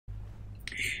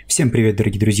Всем привет,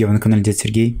 дорогие друзья, вы на канале Дед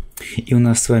Сергей. И у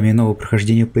нас с вами новое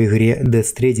прохождение по игре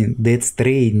Death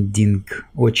Stranding.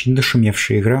 Очень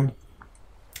нашумевшая игра.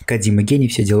 Кодзима гений,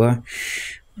 все дела.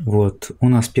 Вот. У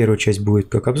нас первая часть будет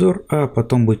как обзор, а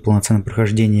потом будет полноценное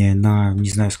прохождение на не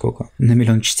знаю сколько, на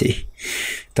миллион частей.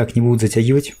 Так, не будут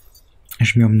затягивать.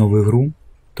 Жмем новую игру.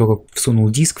 Только всунул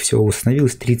диск, все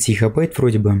установилось, 30 гигабайт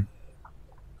вроде бы.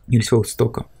 Или сколько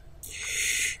столько.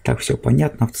 Так, все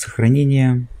понятно,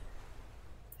 автосохранение.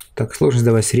 Так, сложность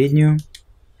давай среднюю.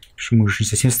 Что мы же не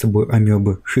совсем с тобой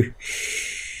амебы.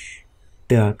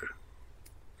 Так.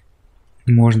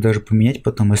 Можно даже поменять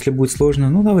потом. Если будет сложно,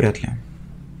 ну навряд ли.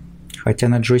 Хотя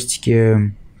на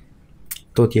джойстике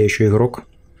тот я еще игрок.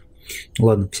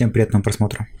 Ладно, всем приятного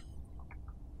просмотра.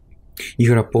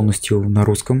 Игра полностью на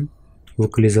русском.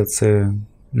 Локализация,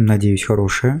 надеюсь,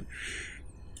 хорошая.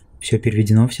 Все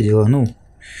переведено, все дела. Ну,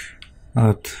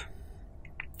 от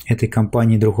этой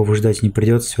компании другого ждать не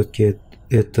придется. Все-таки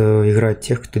это игра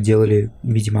тех, кто делали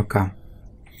Ведьмака.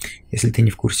 Если ты не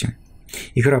в курсе.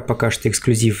 Игра пока что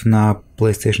эксклюзив на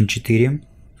PlayStation 4.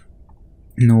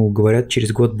 Ну, говорят,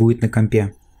 через год будет на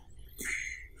компе.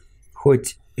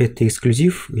 Хоть это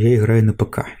эксклюзив, я играю на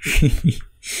ПК.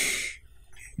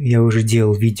 Я уже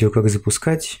делал видео, как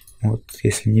запускать. Вот,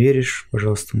 если не веришь,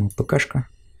 пожалуйста, мой ПКшка.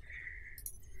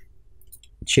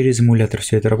 Через эмулятор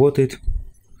все это работает.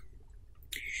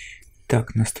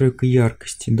 Так, настройка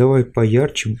яркости. Давай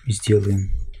поярче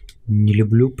сделаем. Не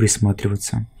люблю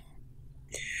присматриваться.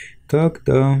 Так,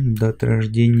 да, дата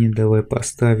рождения давай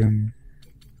поставим.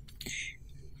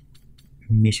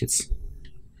 Месяц.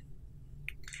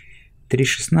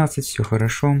 3.16, все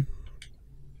хорошо.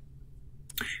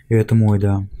 Это мой,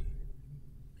 да.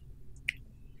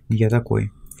 Я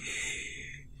такой.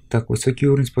 Так, высокий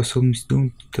уровень способности.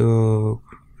 Ну, так.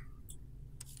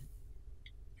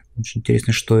 Очень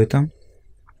интересно, что это.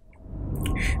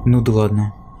 Ну да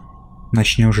ладно.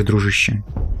 Начни уже, дружище.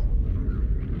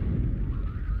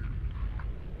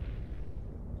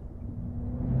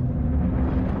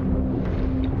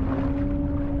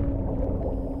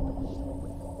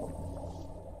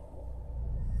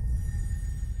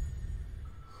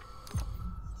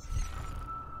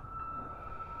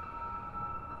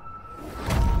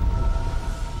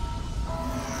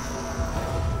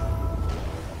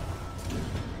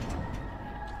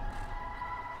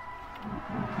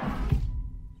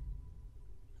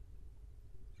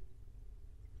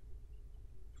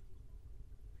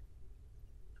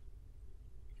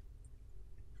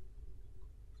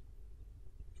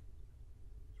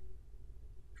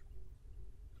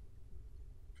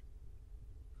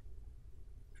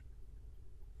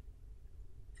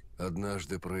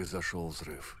 Однажды произошел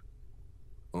взрыв.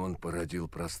 Он породил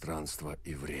пространство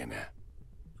и время.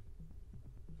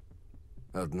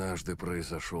 Однажды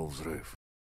произошел взрыв.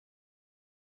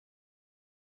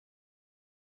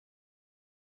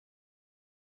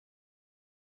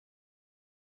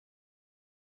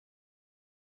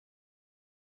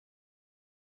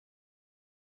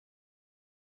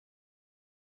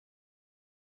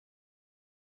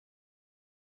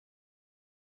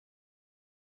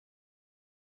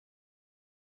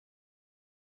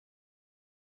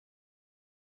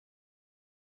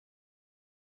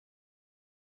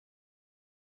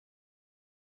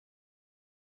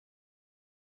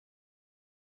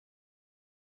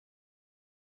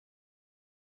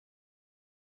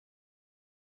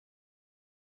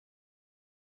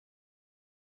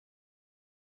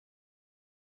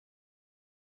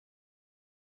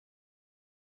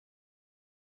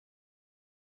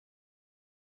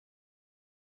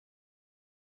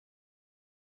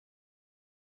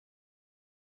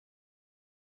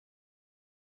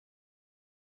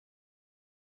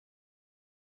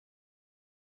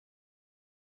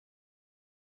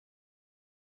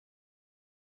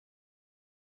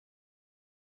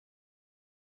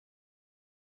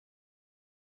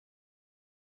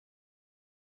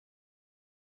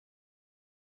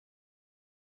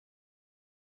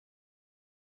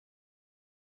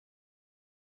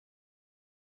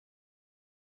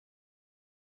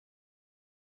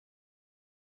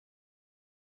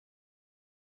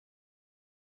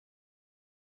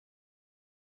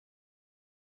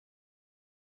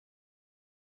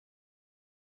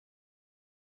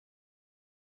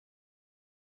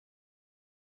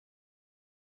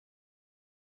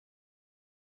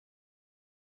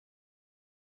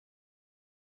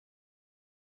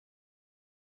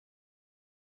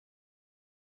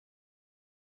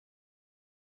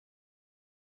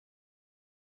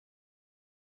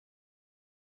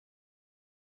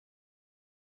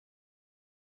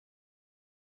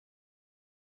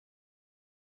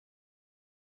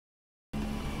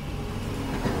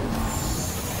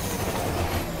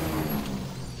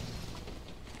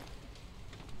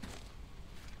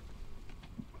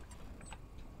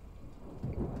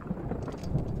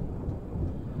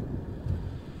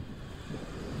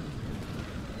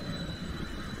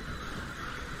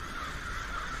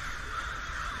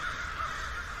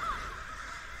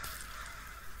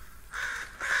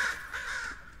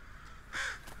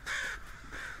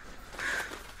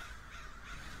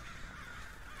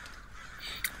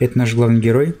 Это наш главный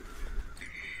герой.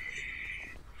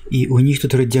 И у них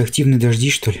тут радиоактивные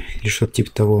дожди, что ли? Или что-то типа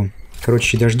того.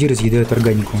 Короче, дожди разъедают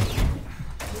органику.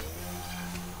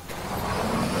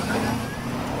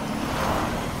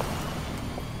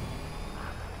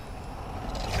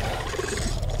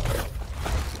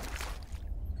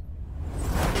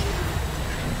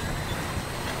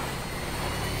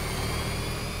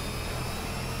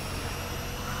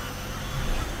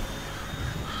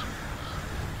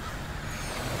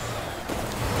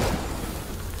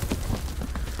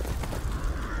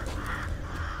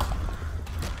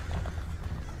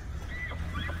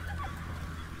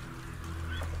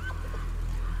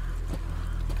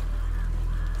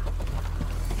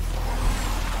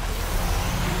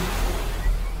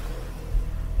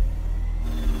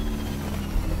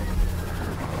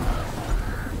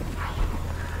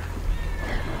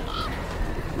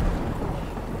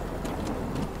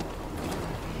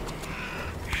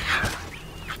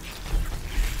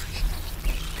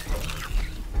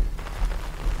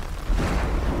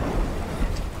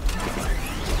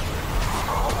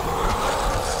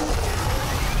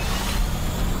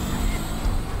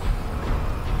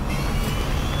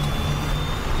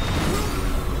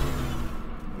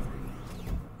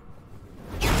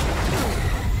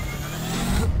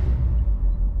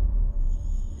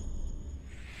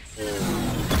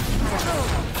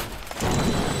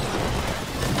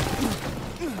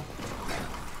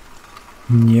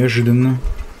 Неожиданно.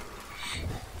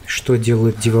 Что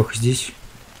делает деваха здесь?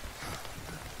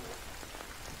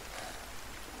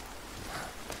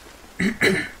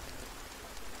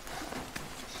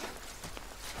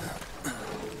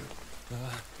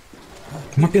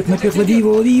 Мопед, лови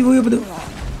его, я буду.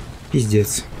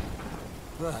 Пиздец.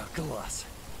 Класс.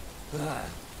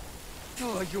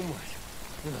 Твою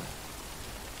мать.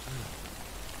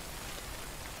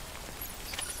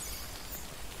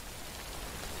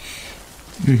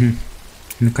 Угу.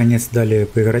 Наконец дали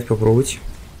поиграть, попробовать.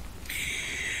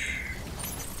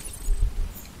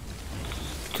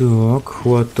 Так,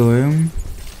 хватаем.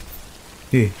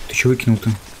 Эй, ты что выкинул-то?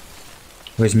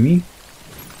 Возьми.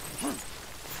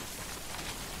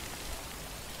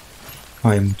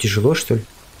 А, ему тяжело, что ли?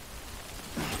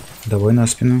 Давай на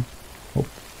спину. Оп,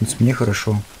 на спине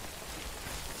хорошо.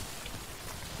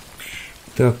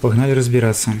 Так, погнали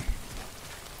разбираться.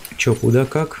 Чё, куда,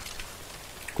 как?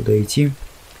 Куда идти?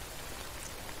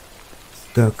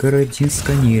 Так, R1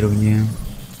 сканирование.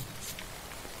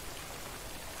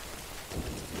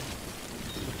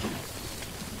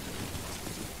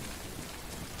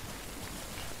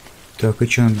 Так, и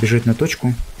что, надо бежать на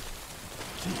точку?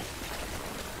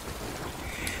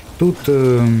 Тут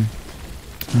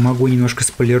могу немножко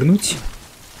спойлернуть.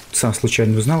 Сам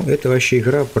случайно узнал. Это вообще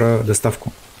игра про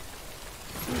доставку.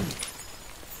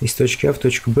 Из точки А в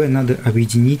точку Б надо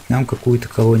объединить нам какую-то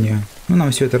колонию. Ну,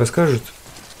 нам все это расскажут.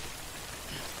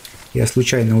 Я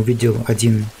случайно увидел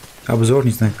один обзор,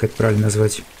 не знаю, как это правильно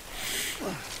назвать.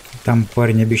 Там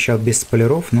парень обещал без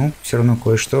спойлеров, но все равно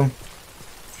кое-что,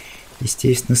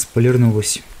 естественно,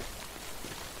 спойлернулось.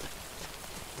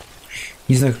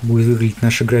 Не знаю, как будет выглядеть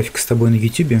наша графика с тобой на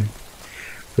YouTube,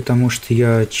 потому что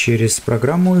я через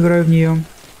программу играю в нее.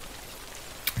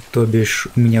 То бишь,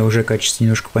 у меня уже качество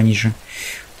немножко пониже.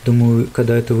 Думаю,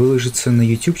 когда это выложится на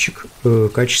ютубчик,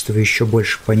 качество еще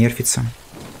больше понерфится.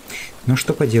 Ну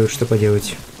что поделать, что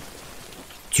поделать.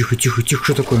 Тихо, тихо, тихо,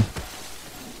 что такое?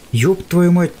 Ёб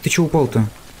твою мать, ты чё упал-то?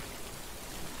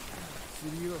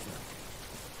 Серьезно?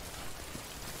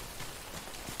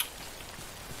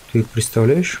 Ты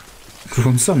представляешь?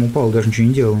 Он сам упал, даже ничего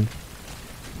не делал.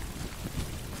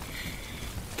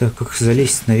 Так, как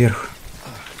залезть наверх?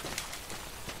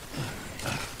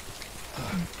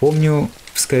 Помню,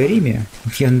 в Скайриме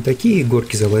я на такие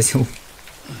горки залазил.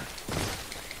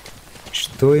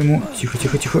 Что ему? Тихо,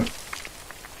 тихо, тихо.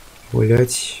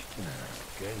 Блять.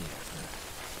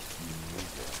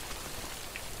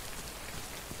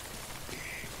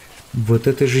 Вот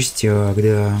это жестяк,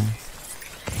 да.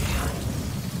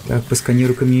 Так,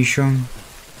 посканируй-ка мне еще.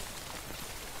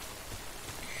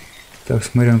 Так,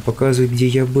 смотри, он показывает, где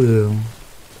я был.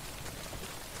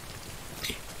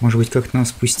 Может быть, как нам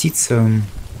спуститься,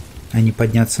 а не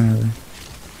подняться надо.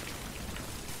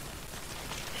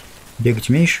 Бегать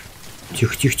умеешь?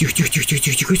 Тихо, тихо, тихо, тихо, тихо, тихо,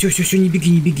 тихо, тихо, все, все, не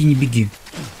беги, не беги, не беги.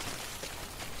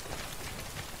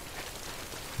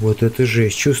 Вот это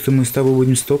жесть. Чувствую, мы с тобой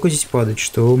будем столько здесь падать,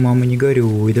 что мама не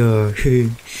горюй, да.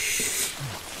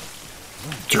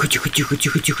 Тихо, тихо, тихо,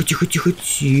 тихо, тихо, тихо, тихо,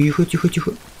 тихо, тихо,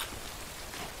 тихо.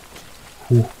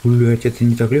 Ух, блять, это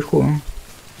не так легко,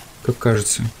 как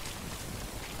кажется.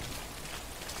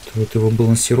 Вот его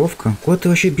балансировка. Куда ты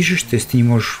вообще бежишь-то, если ты не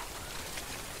можешь?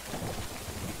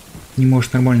 Не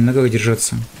может нормально на ногах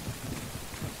держаться.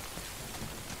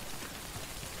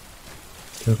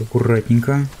 Так,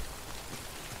 аккуратненько.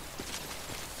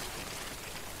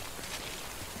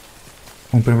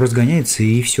 Он прям разгоняется,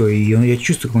 и все. И я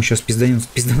чувствую, как он сейчас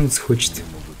пиздануться хочет.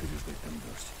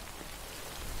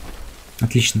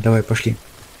 Отлично, давай, пошли.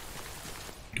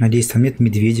 Надеюсь, там нет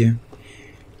медведя.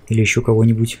 Или еще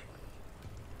кого-нибудь.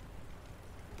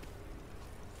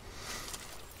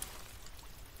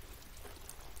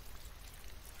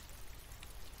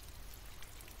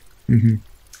 Угу.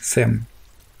 Сэм.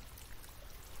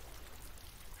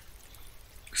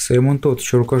 Сэм он тот,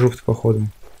 что рукожоп-то, походу.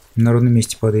 На ровном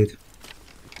месте падает.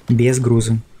 Без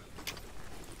груза.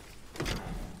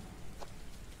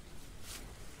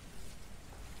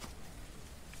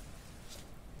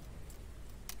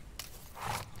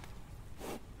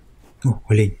 О,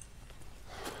 олень.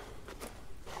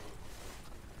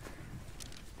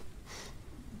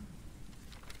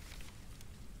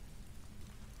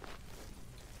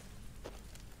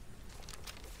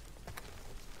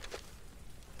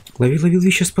 Лови,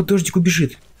 лови, сейчас под дождик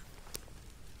убежит.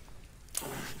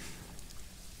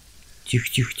 Тихо,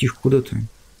 тихо, тихо, куда ты?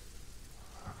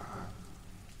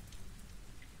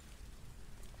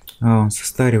 А, он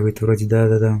состаривает вроде,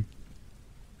 да-да-да.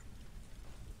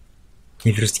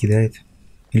 Или раскидает.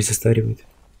 Или состаривает.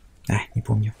 А, не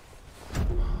помню.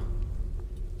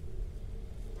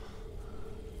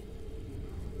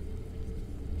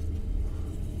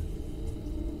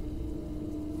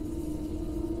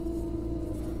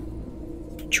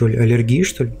 Чё, аллергия,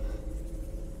 что ли?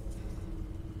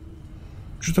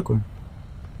 Что такое?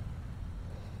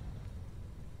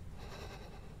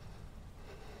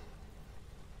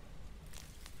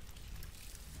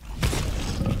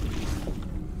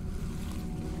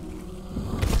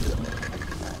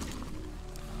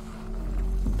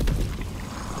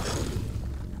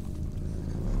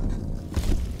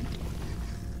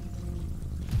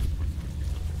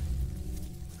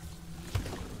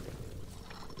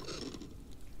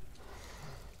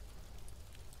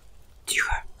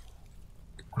 Тихо.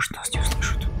 Может, нас не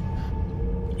услышат.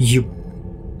 Еб...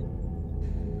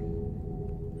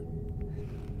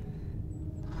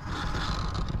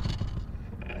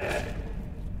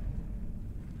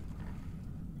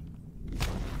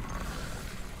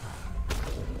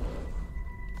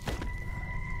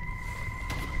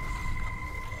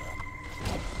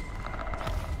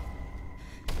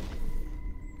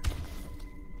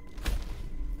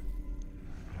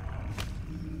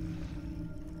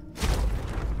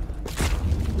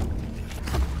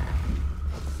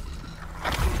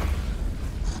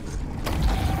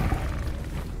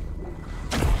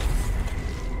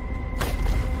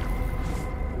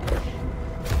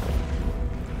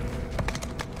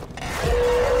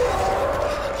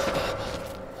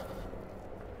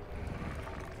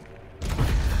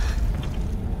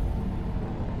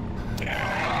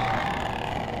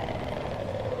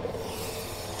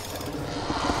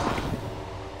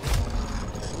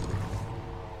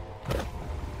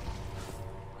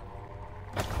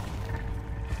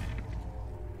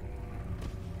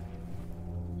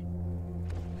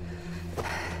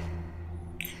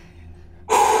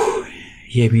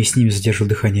 Я имею с ними задерживал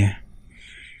дыхание.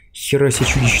 Хера себе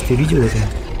чудище, ты видел это?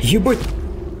 Ебать!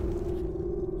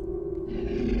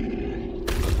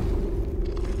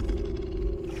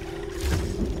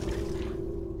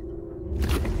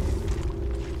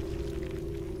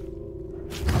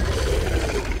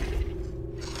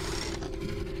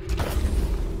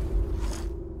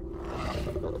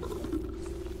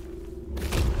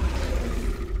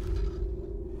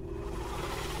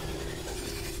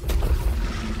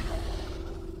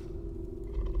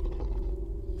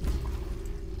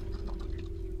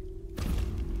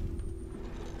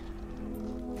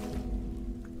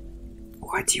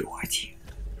 Уходи, уходи.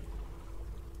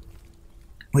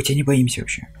 Мы тебя не боимся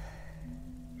вообще.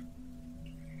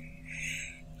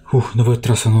 Ух, ну в этот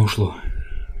раз оно ушло.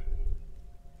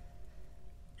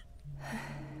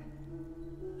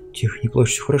 Тихо, не плачь,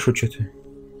 все хорошо что-то.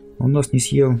 Он нас не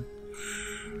съел.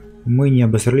 Мы не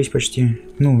обосрались почти.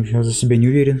 Ну, я за себя не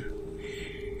уверен.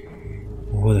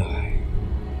 О, давай.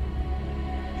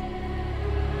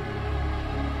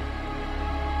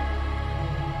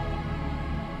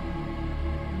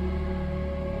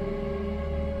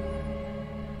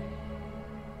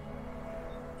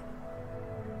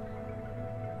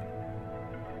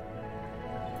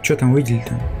 Что там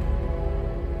выделили-то?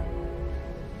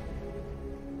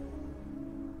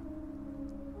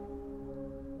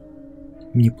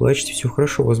 Не плачьте, все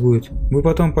хорошо у вас будет. Вы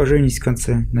потом поженитесь в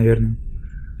конце, наверное.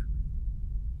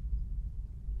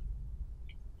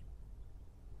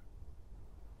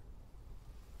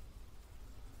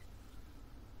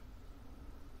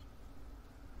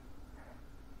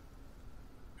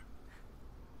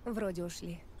 Вроде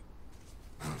ушли.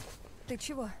 Ты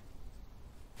чего?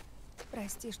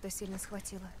 Прости, что сильно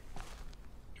схватила.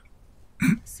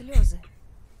 Слезы.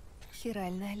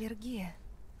 Хиральная аллергия.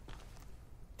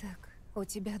 Так, у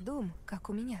тебя дум, как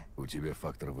у меня. У тебя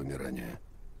фактор вымирания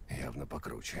явно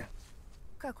покруче.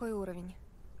 Какой уровень?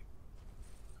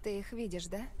 Ты их видишь,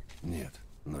 да? Нет,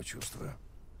 но чувствую.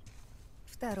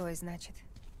 Второй, значит.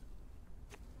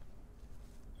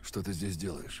 Что ты здесь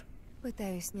делаешь?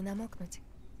 Пытаюсь не намокнуть.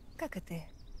 Как и ты.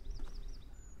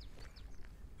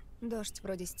 Дождь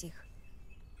вроде стих.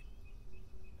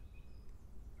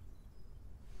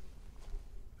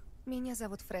 Меня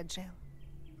зовут Фреджейл.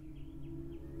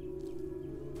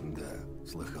 Да,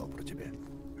 слыхал про тебя.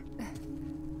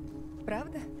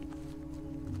 Правда?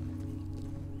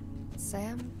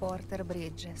 Сэм Портер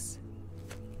Бриджес.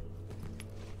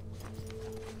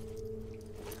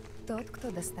 Тот,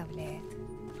 кто доставляет.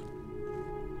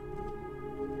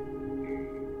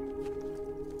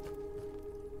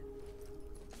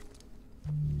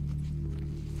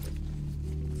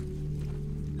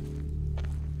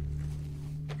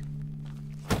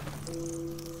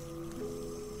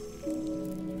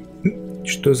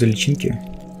 Что за личинки?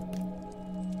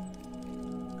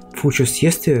 Фу, что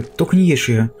съест ее? Только не ешь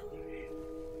ее.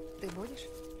 Ты будешь?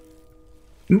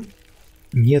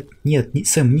 Нет, нет, не,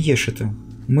 Сэм, не ешь это.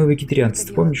 Мы вегетарианцы,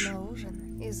 ты помнишь? На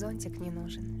ужин, и зонтик не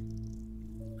нужен.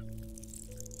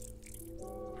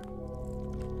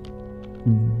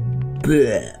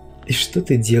 Бэ. И что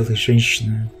ты делаешь,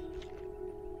 женщина?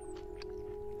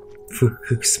 Фу,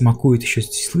 как смакует еще,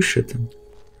 слышишь это?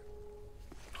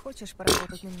 Хочешь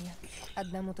поработать на меня?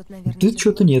 Одному тут, наверное, Тут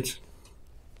что-то нет.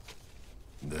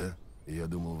 Да? Я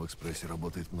думал, в экспрессе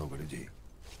работает много людей.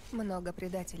 Много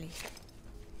предателей.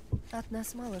 От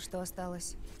нас мало что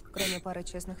осталось, кроме пары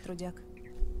честных трудяг.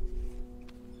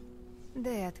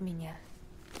 Да и от меня.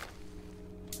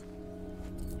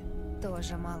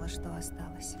 Тоже мало что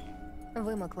осталось.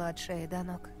 Вымокла от шеи до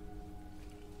ног.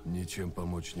 Ничем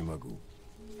помочь не могу.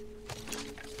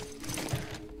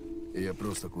 Я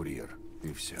просто курьер,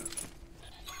 и все.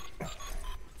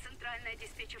 Центральная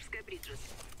диспетчерская Бриджес.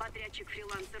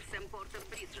 Подрядчик-фрилансер Сэм Портер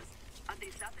Бриджес.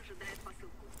 Адресат ожидает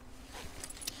посылку.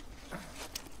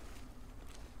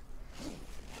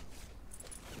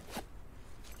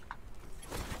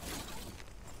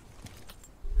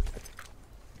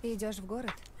 Идешь в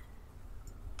город?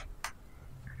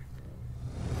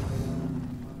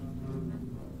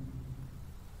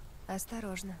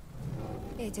 Осторожно.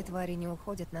 Эти твари не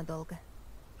уходят надолго.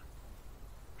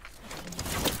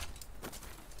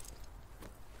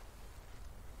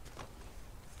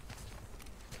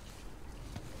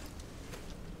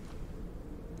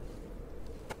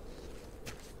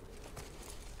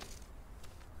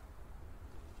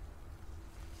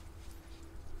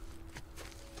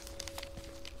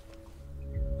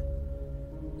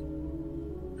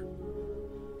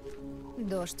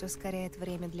 Дождь ускоряет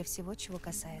время для всего, чего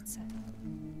касается.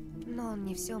 Но он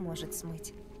не все может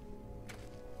смыть.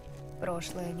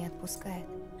 Прошлое не отпускает.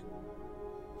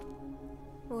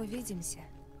 Увидимся,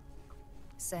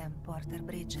 Сэм Портер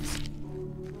Бриджес.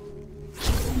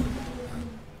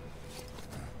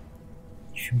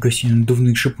 Нифига себе,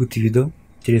 надувные шипы ты видал?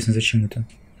 Интересно, зачем это?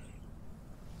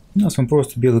 У нас он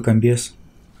просто белый комбез.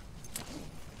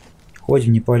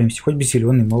 Ходим, не палимся. Хоть бы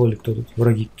зеленый, мало ли кто тут,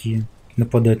 враги какие.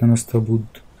 Нападать на нас-то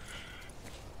будут.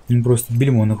 Не просто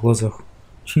бельмо на глазах.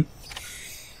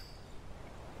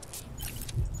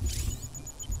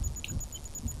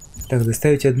 Так,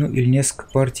 доставить одну или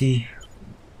несколько партий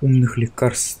умных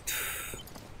лекарств.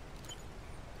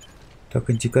 Так,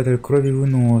 индикатор крови,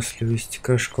 выносливость.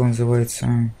 Как шкала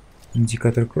называется?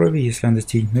 Индикатор крови. Если он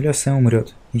достигнет нуля, Сэм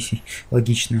умрет. Если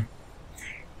логично.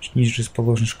 Ниже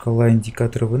расположена шкала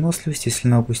индикатора выносливости. Если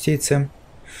она опустеет, Сэм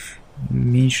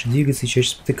меньше двигаться и чаще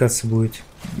спотыкаться будет.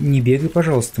 Не бегай,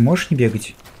 пожалуйста. Ты можешь не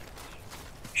бегать?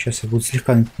 Сейчас я буду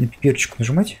слегка на пиперчику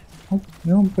нажимать. Оп,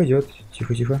 и он пойдет.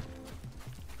 Тихо-тихо.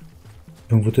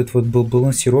 Вот это вот был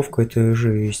балансировка, это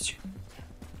жесть.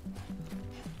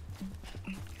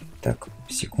 Так,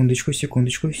 секундочку,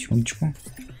 секундочку, секундочку.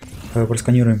 Давай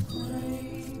просканируем.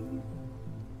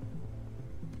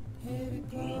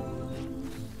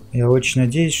 Я очень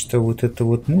надеюсь, что вот эта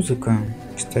вот музыка,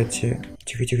 кстати,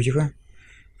 тихо-тихо-тихо.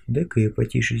 Дай-ка я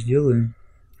потише сделаю.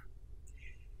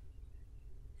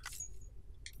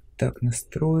 Так,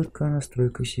 настройка,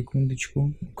 настройка,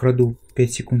 секундочку. Украду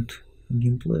 5 секунд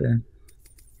геймплея.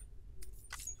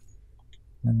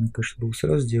 Надо, конечно, было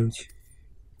сразу сделать.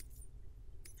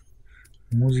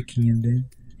 Музыки нет, да?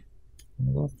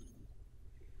 Ну, ладно.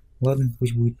 Ладно,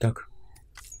 пусть будет так.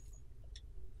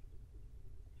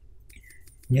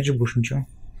 Нет же больше ничего.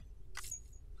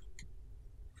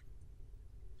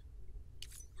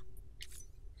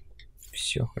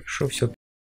 Все хорошо, все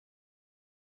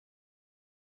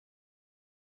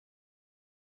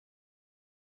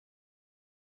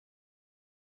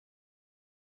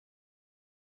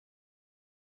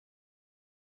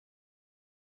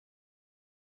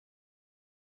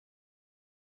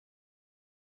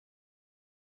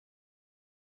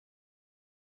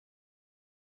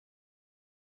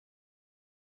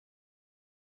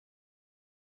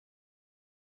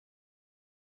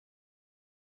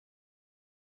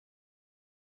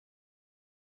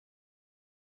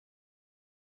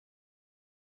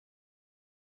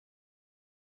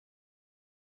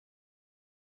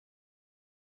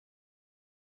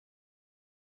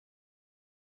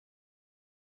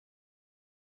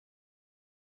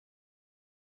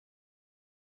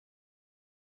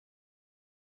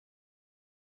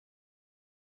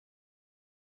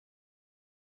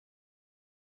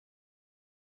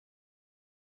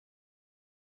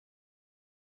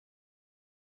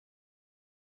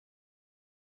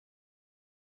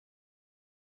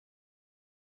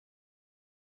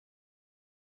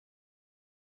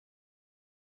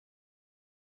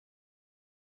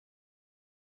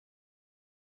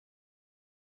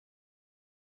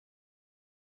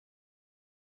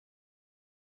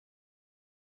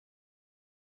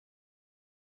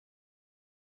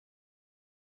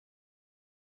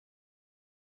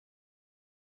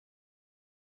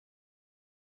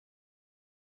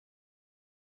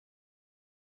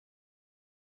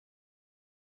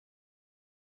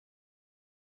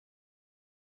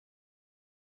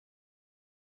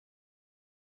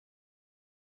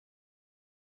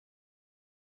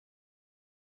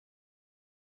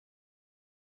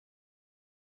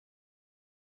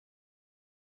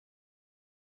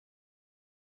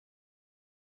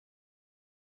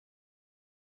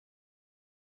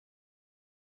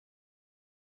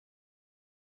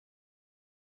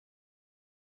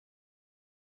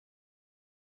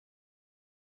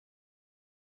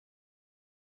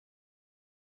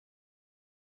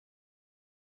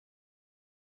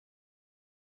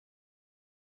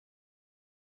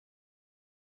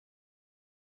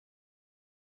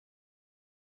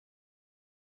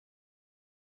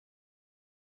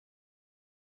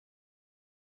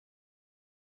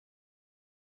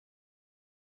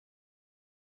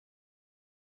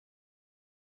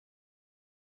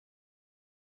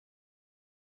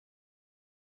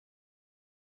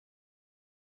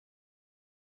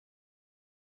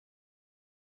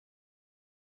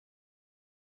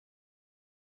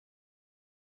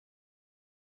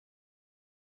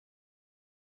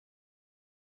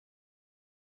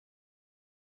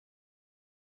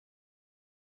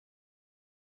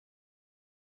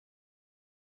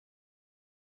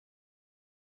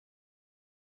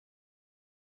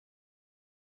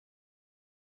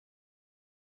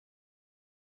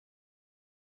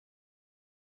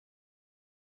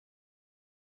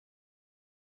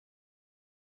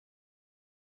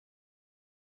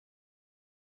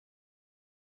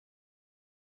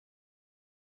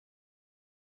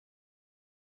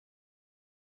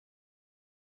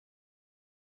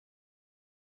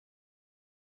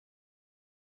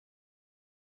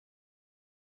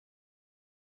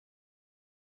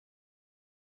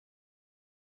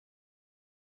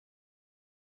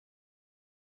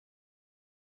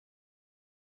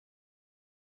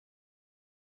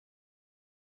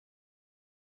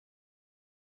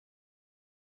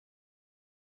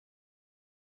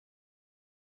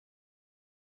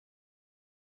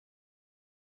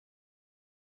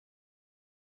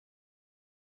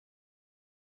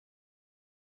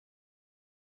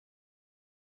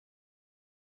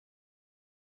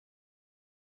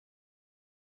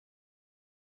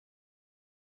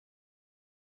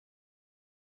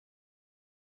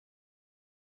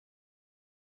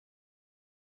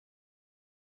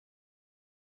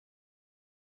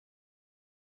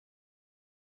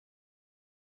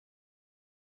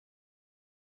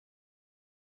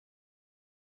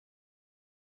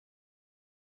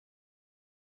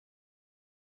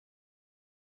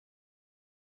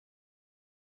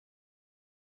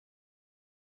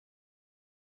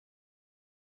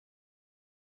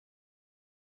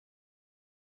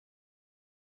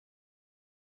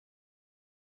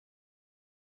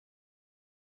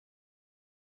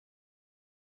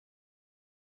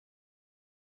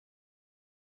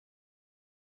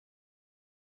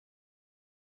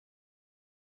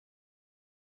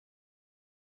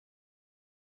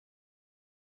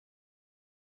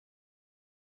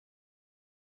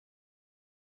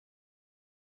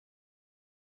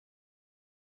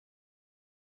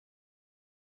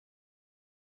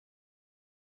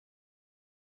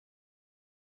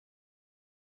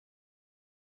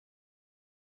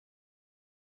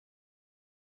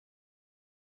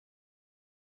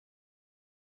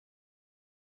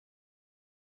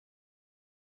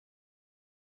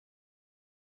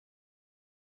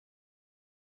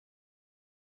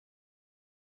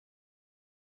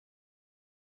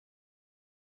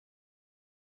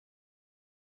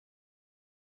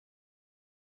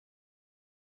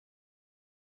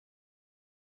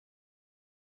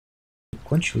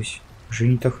Кончилось? Уже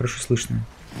не так хорошо слышно.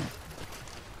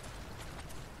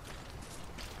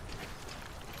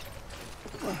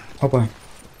 Опа.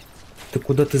 Ты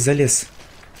куда ты залез?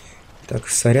 Так,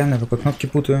 сорян, я пока кнопки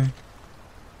путаю.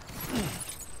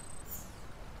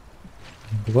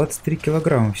 23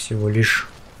 килограмма всего лишь.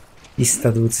 Из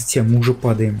 120 мы уже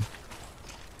падаем.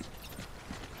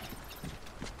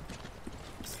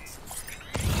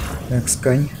 Так,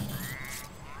 скань.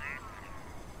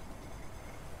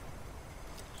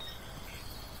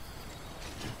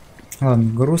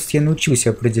 Ладно, груз я научился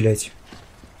определять.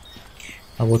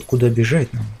 А вот куда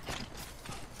бежать нам?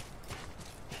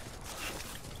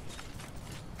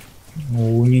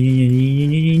 О,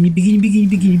 не-не-не, не беги, не беги, не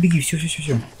беги, не беги. Все.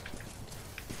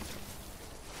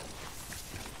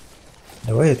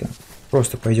 Давай это.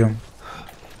 Просто пойдем.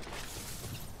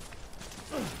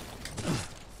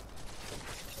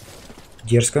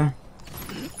 Дерзко.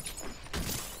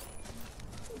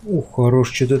 Ух,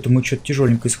 хорош, что-то это мы что-то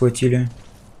тяжеленькое схватили.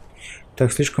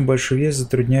 Так, слишком большой вес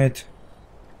затрудняет.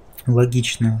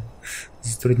 Логично.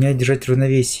 Затрудняет держать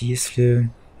равновесие, если...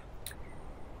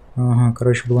 Ага,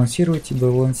 короче, балансировать и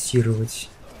балансировать.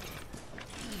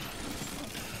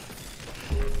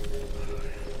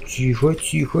 Тихо.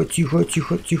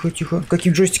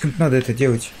 Каким джойстиком надо это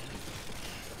делать?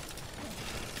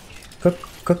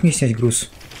 Как мне снять груз?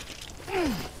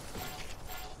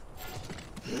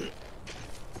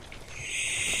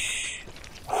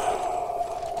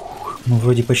 Мы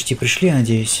вроде почти пришли, я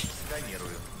надеюсь.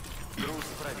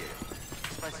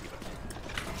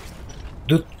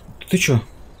 Да ты чё?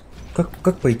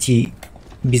 Как пойти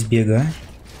без бега, а?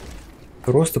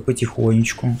 Просто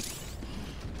потихонечку.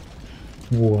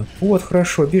 Вот,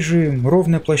 хорошо, бежим.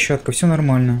 Ровная площадка, все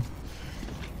нормально.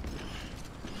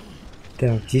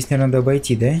 Так, здесь, наверное, надо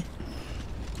обойти, да?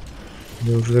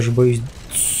 Я уже даже боюсь.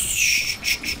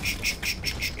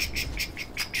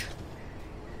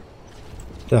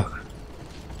 Так.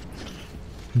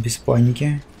 Без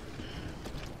паники.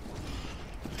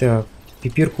 Так,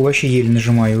 пипирку вообще еле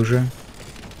нажимаю уже.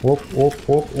 Оп.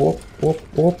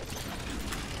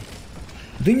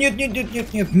 Да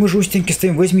нет, мы же у стенки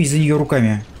стоим, возьми за нее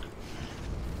руками.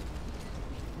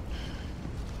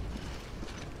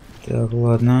 Так,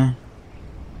 ладно.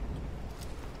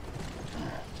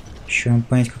 Еще надо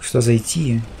понять, как сюда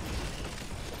зайти. —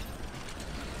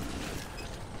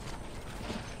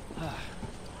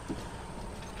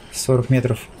 40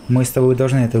 метров. Мы с тобой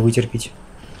должны это вытерпеть.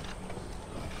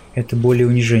 Это более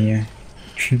унижение.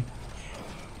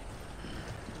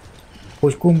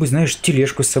 Хоть бы, знаешь,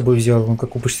 тележку с собой взял, он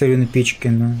как у почтальона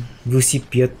Печкина.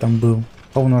 Велосипед там был.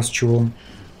 А у нас чего? У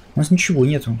нас ничего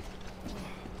нету.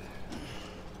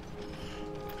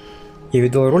 Я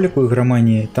видел ролик у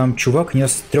игромании, там чувак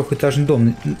нес трехэтажный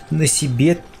дом. На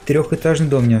себе трехэтажный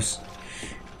дом нес.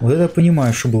 Вот это я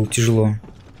понимаю, что было тяжело.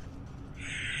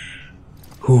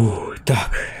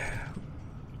 Так.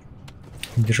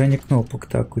 Удержание кнопок.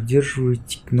 Так,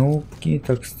 удерживайте кнопки.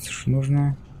 Так, что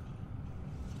нужно?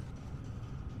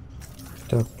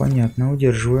 Так, понятно,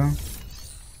 удерживаю.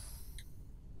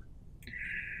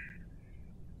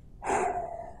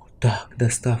 Так,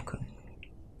 доставка.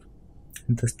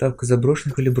 Доставка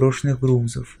заброшенных или брошенных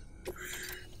грузов.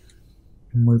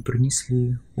 Мы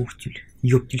принесли. Уфтель.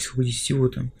 Ёптель, сходить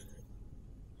всего-то.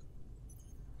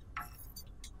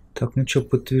 Так, ну что,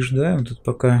 подтверждаем. Тут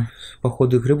пока по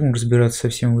ходу игры будем разбираться со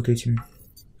всем вот этим.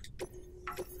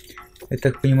 Я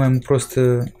так понимаю, мы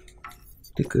просто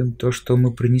тыкаем то, что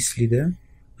мы принесли, да?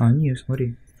 А, нет,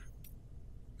 смотри.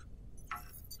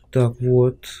 Так,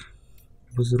 вот.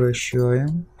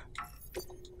 Возвращаем.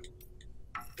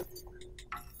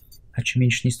 А чем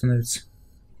меньше не становится?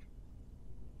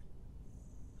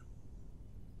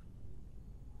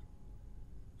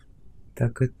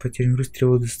 Так, этот потерянный груз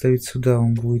требовал доставить сюда.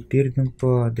 Он будет передан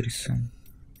по адресу.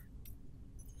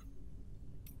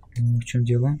 В чем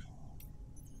дело?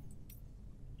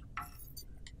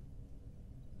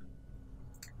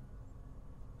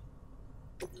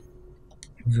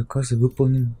 Заказ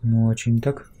выполнен. Ну, а что не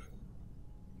так?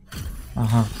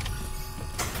 Ага.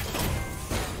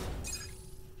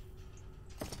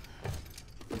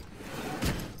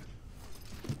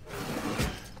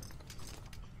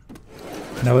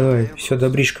 Давай, все,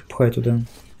 добришка, пхай туда.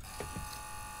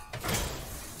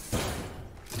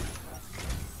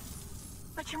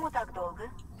 Почему так долго?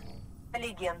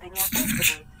 Легенды не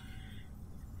отсутствуют.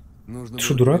 Нужно Ты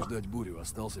что, было дурак? ждать бурю,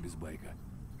 остался без байка.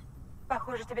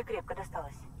 Похоже, тебе крепко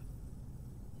досталось.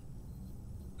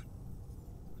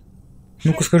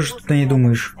 Ну-ка скажи, что ты не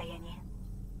думаешь.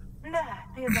 Да,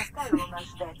 ты заставил нас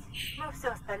ждать. Но все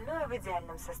остальное в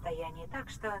идеальном состоянии, так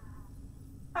что...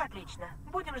 Отлично.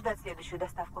 Будем ждать следующую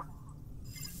доставку.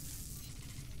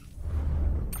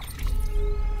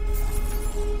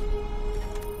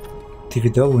 Ты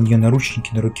видал, у нее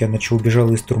наручники на руке, она что,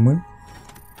 убежала из турмы?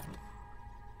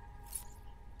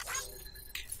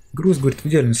 Груз, говорит, в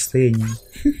идеальном состоянии.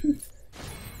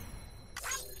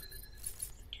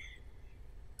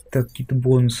 Так, какие-то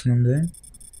бонусы нам, да?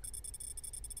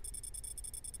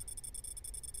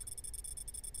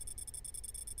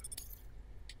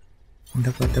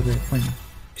 Давай, давай, понял.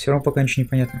 Все равно пока ничего не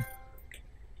понятно.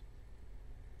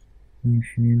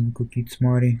 Какие-то,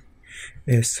 смотри.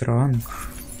 S-ранг.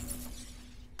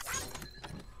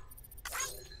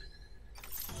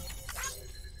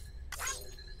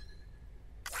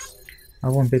 А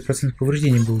вон 5%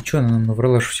 повреждений было. Чё она нам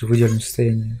наврала, что все в идеальном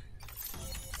состоянии?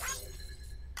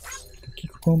 Такие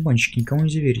какого обманщики, никому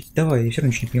нельзя верить. Давай, я все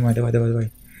равно ничего не понимаю. Давай, давай,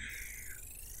 давай.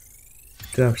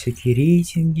 Так, всякие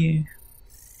рейтинги.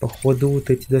 Походу, вот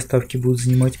эти доставки будут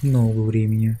занимать много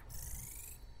времени.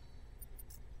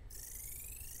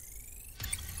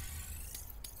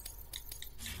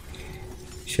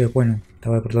 Все, я понял.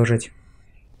 Давай продолжать.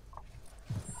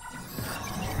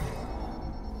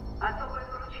 Особое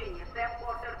поручение.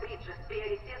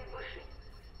 Приоритет высший.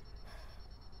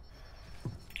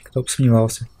 Кто бы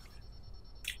сомневался.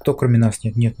 Кто кроме нас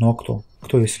нет? Нет, ну а кто?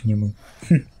 Кто, если не мы?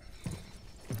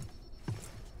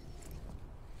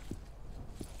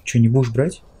 Че, не будешь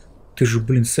брать? Ты же,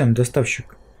 блин, Сэм,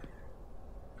 доставщик.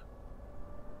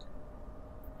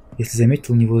 Если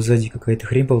заметил, у него сзади какая-то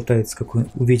хрень болтается, как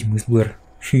у ведьмы из Блэр.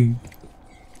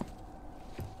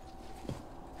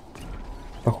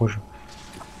 Похоже.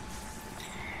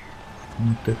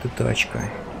 Вот эта тачка.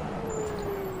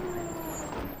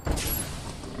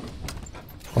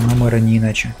 Панамера не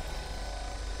иначе.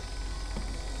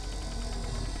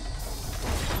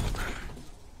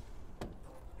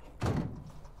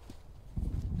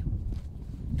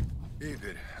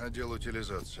 Игорь, отдел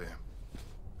утилизации.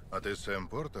 А ты Сэм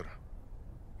Портер?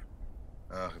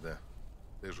 Ах, да.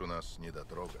 Ты же у нас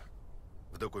недотрога.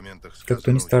 В документах Как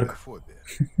Тони сказано, у тебя Старк. фобия.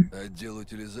 Отдел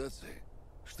утилизации?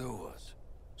 Что у вас?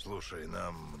 Слушай,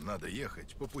 нам надо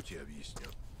ехать, по пути объясню.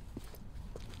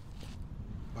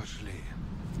 Пошли.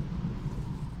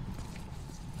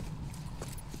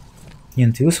 Не,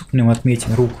 ну ты высохнем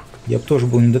отметин рук. Я бы тоже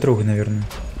был недотрогой, наверное.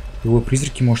 Его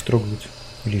призраки, может, трогают.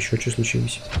 Или еще что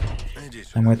случилось. Иди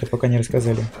сюда. А мы это пока не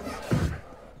рассказали.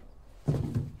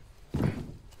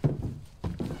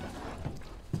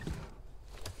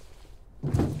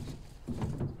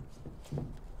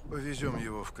 Повезем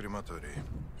его в крематорий.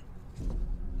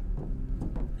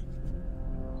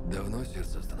 Давно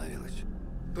сердце остановилось?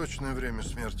 Точное время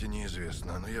смерти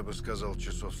неизвестно, но я бы сказал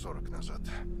часов 40 назад.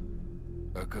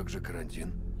 А как же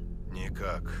карантин?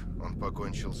 Никак. Он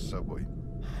покончил с собой.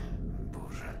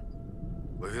 Боже.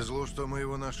 Повезло, что мы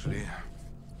его нашли.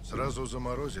 Сразу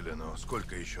заморозили, но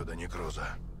сколько еще до некроза?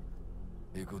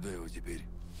 И куда его теперь?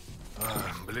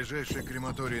 Ближайший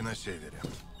крематорий на севере.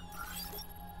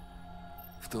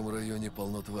 В том районе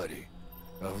полно тварей.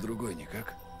 А в другой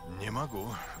никак? Не могу.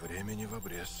 Времени в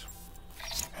обрез.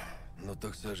 Ну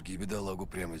так сожги бедолагу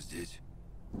прямо здесь.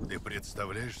 Ты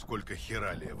представляешь, сколько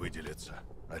хералия выделится?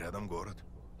 А рядом город.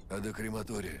 А до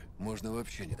крематория можно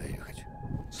вообще не доехать.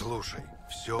 Слушай,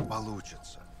 все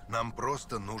получится. Нам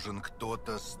просто нужен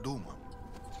кто-то с думом.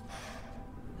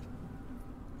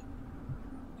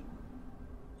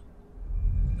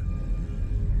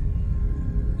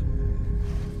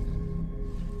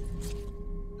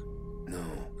 Ну,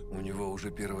 у него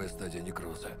уже первая стадия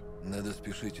некроза. Надо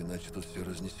спешить, иначе тут все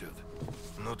разнесет.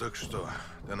 Ну так что,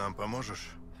 ты нам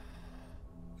поможешь?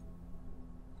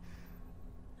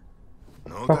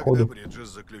 Ну, Походу. тогда Бриджес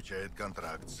заключает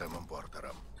контракт с Сэмом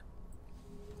Портером.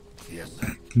 Я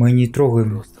сам. Мы не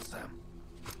трогаем. Просто сам.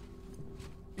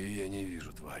 И я не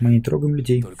вижу твари. Мы не трогаем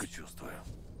людей. Только чувствую.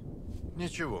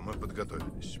 Ничего, мы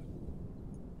подготовились.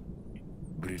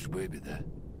 Бридж Бэби, да?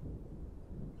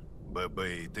 ББ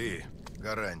и ты —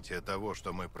 гарантия того,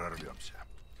 что мы прорвемся.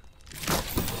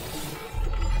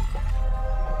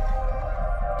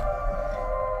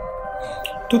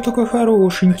 Кто такой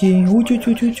хорошенький?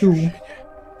 Утю-тю-тю-тю.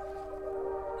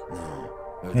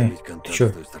 Ну, это ведь контакт чё?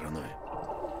 с той стороной.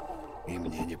 И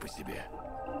мне не по себе.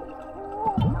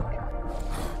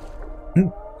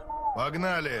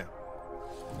 Погнали!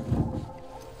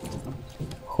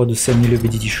 Походу, Сэм не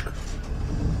любит детишек.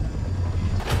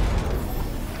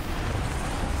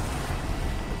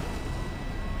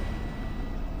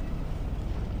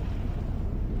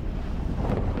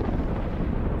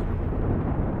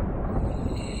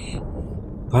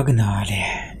 Погнали.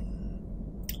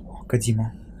 О,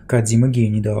 Кодзима. Кодзима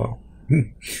гений, да.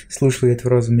 Слышал я эту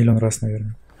фразу миллион раз,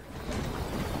 наверное.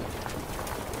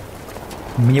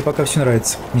 Мне пока все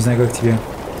нравится. Не знаю, как тебе.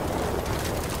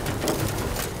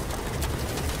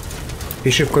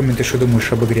 Пиши в комменты, что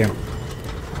думаешь об игре.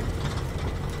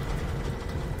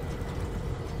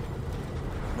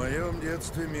 В моем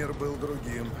детстве мир был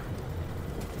другим.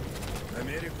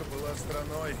 Америка была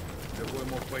страной, любой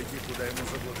мог пойти, куда ему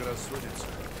заблагорассудится.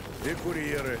 И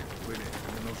курьеры были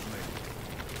не нужны.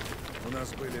 У нас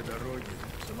были дороги,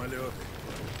 самолеты.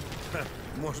 Ха,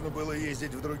 можно было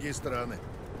ездить в другие страны.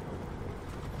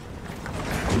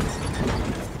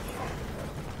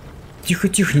 Тихо,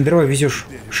 тихо, не дрова везешь,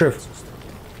 шеф.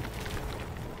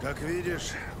 Как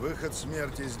видишь, выход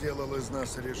смерти сделал из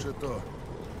нас решето.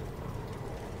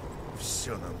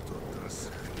 Все нам тут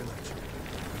расхреначили.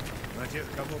 На тех,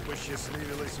 кому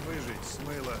посчастливилось выжить,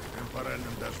 смыло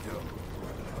темпоральным дождем.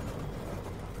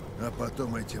 А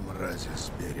потом эти мрази с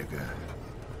берега.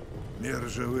 Мир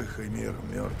живых и мир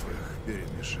мертвых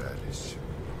перемешались.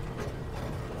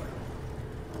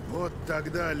 Вот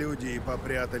тогда люди и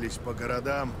попрятались по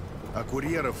городам, а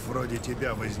курьеров вроде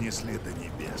тебя вознесли до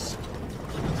небес.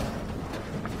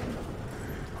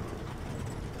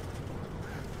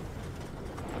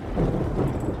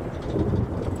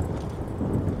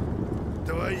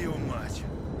 Твою мать!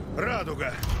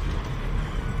 Радуга!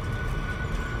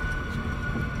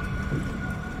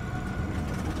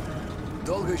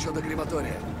 Долго еще до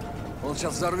крематория? Он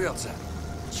сейчас взорвется.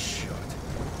 Черт!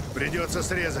 Придется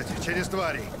срезать через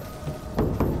тварей.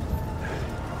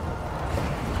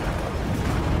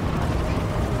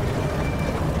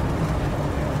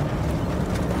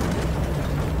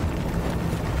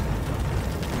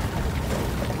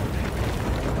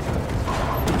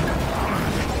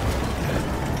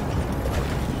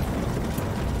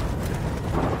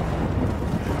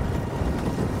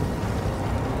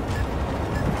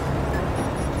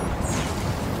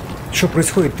 Что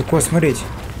происходит? Такое смотреть.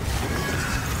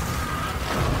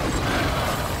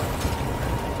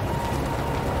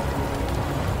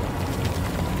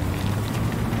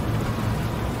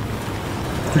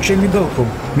 Включай мигалку.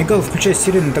 Мигал, включай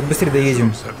сирену, так быстрее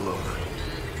доедем. Заглох.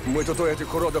 Мы тут у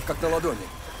этих уродов как на ладони.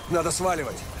 Надо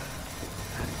сваливать.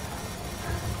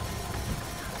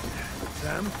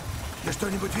 Сэм, ты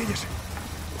что-нибудь видишь?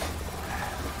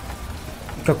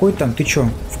 Какой там? Ты чё?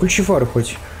 Включи фары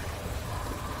хоть.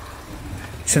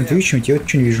 Сэм, ты видишь что-нибудь? Я вот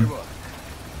ничего не вижу.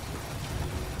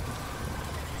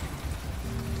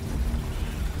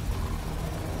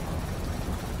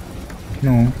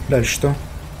 Ну, дальше что?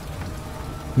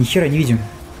 Ни хера не видим.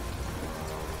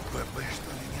 ПП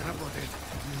что ли не работает?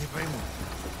 Не пойму.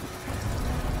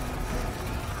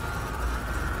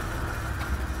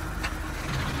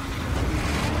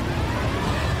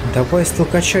 Давай с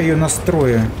толкача ее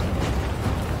настроя.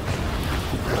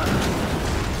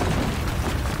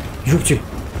 Ёптель,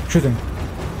 что там?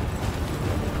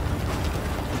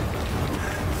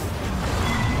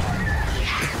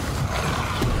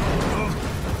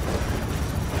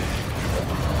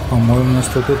 По-моему, нас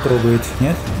кто-то трогает,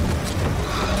 нет?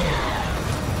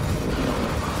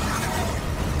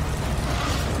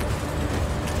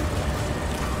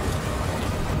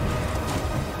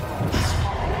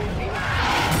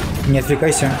 Не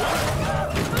отвлекайся.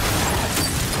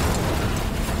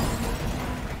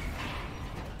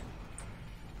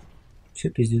 Все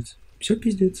пиздец. Все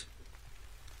пиздец.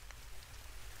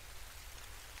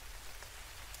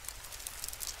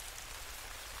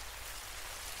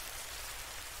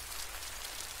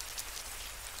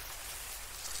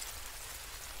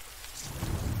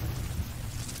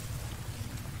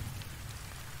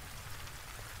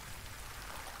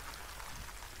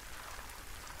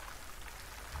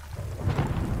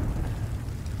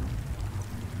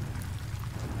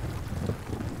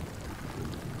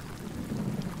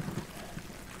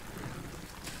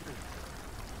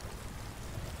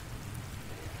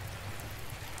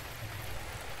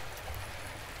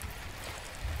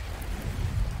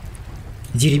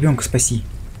 Иди ребенка спаси.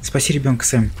 Спаси ребенка,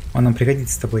 Сэм. Он нам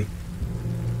пригодится с тобой.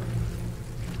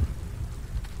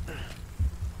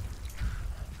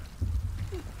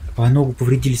 А ногу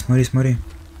повредили, смотри, смотри.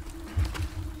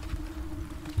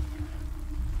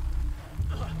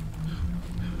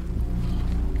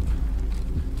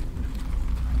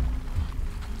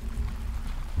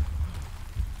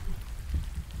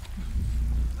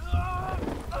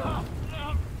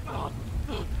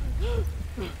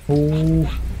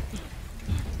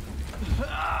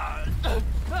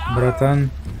 Братан.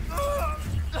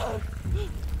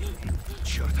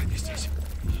 Черт, они здесь.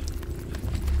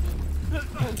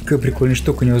 Какая прикольная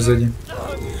штука у него сзади.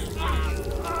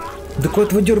 Да куда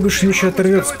ты его дергаешь, еще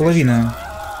оторвется половина.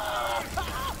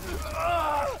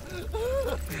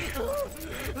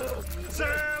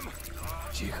 Сэм!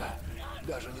 Тихо.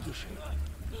 Даже не дыши.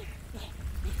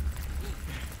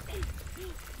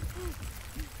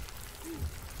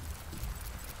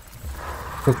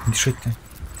 Как дышать-то?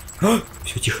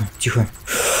 Все, тихо, тихо.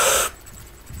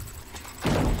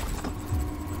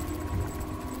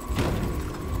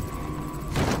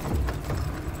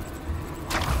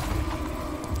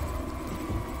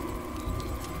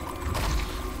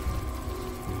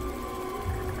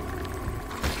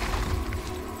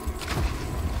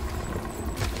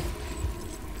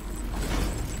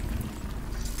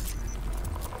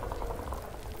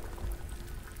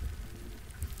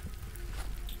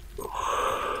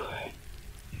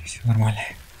 Все нормально.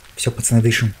 Все, пацаны,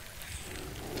 дышим.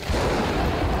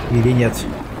 Или нет?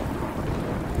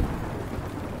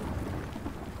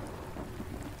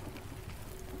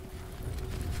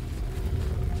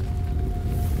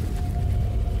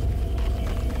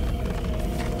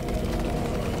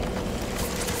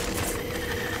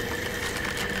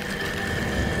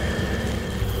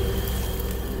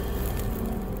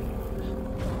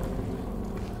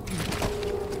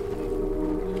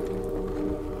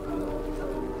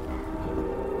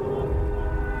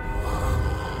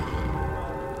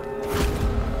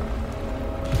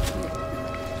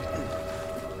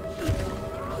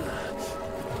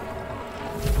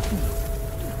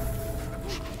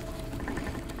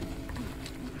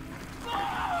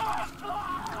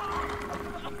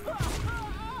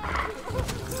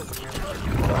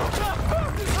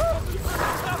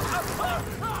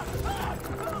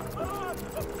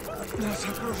 Нас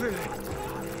окружили.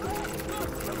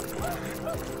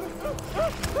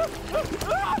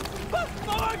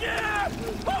 Помоги!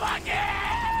 Помоги!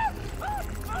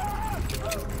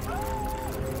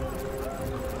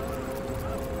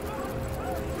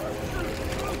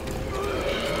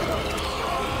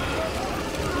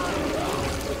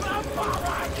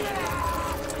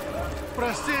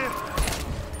 Прости.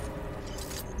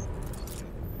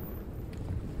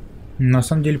 На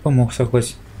самом деле помог,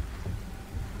 согласен.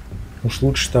 Уж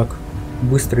лучше так.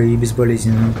 Быстро и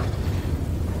безболезненно.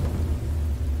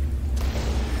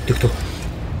 Ты кто?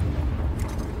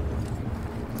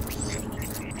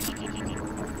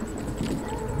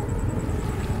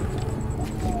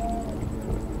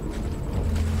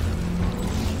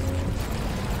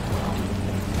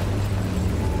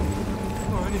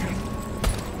 О, нет.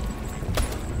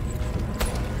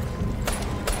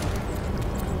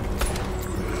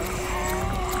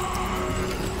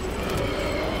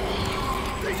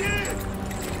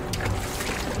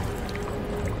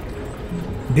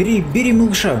 Бери, бери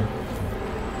малыша.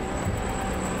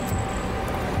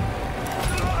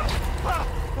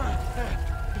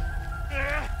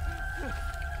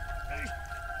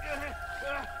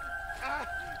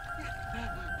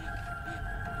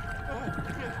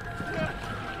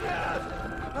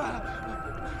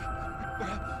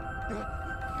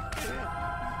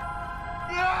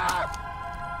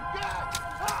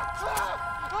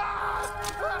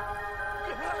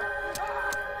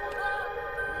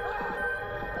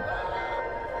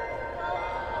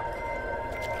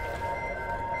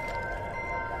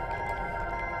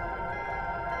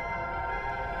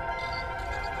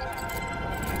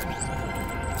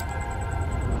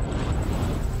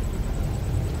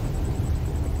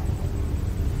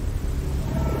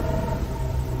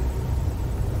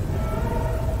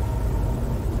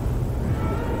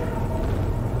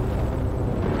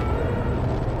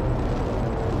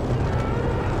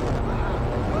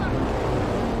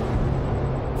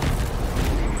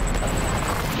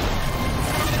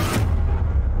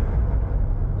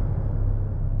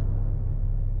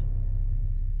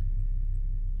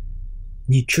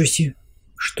 Ничего себе!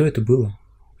 Что это было?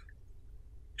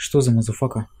 Что за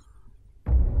мазафака?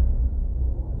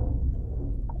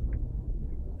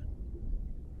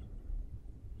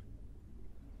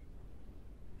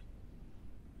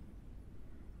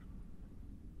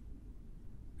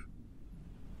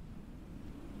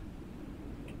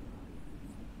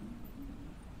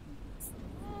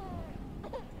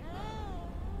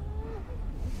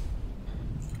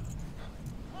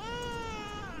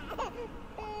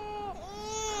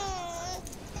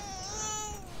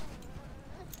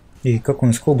 И как он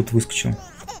из колбы-то выскочил?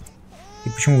 И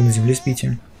почему вы на земле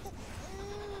спите?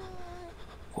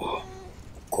 О,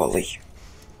 голый.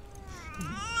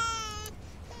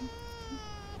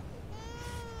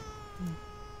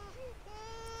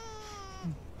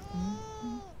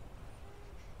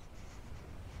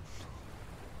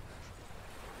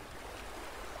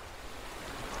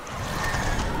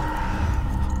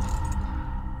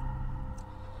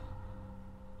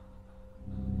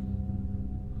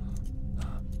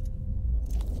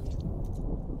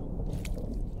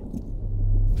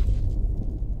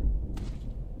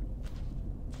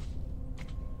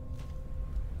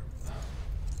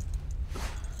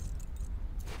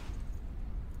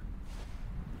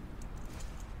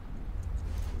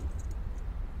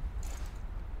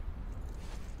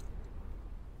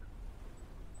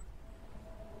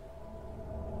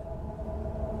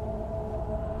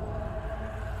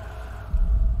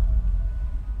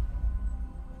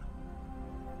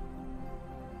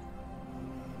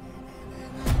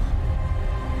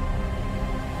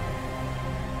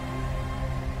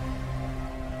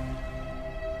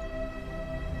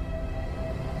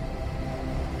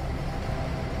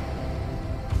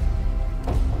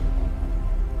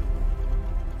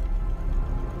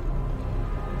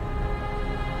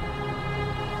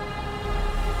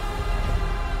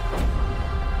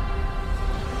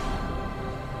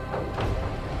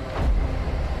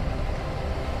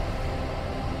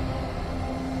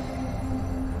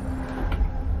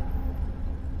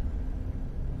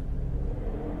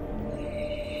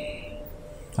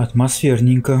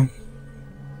 Атмосферненько.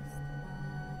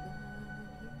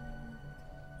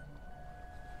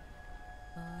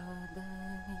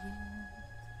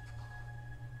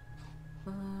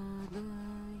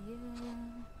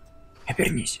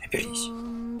 Обернись, обернись.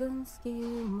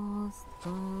 Лондонский мост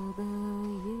падает.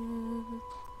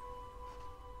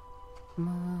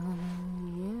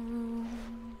 Моя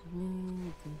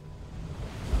леди.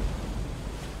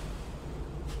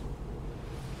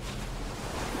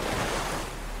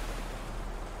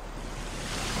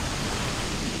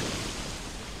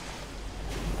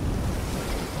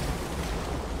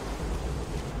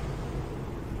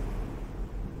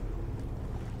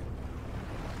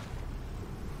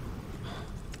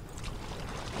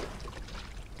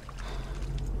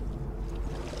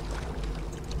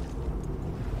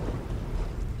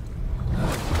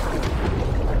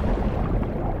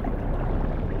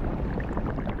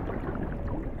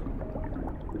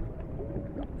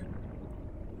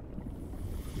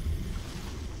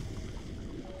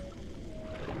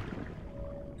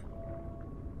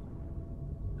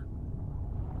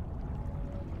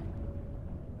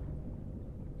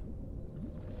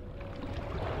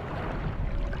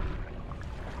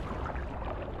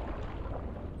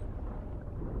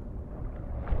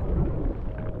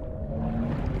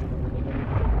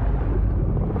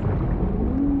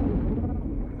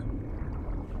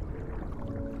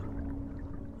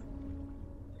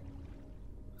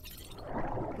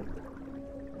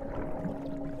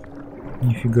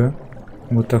 Нифига.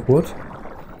 Вот так вот.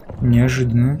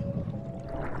 Неожиданно.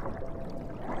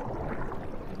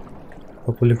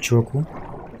 Попали к чуваку.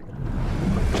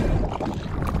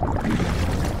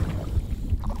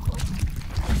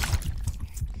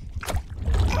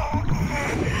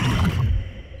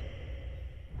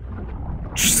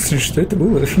 Что это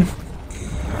было?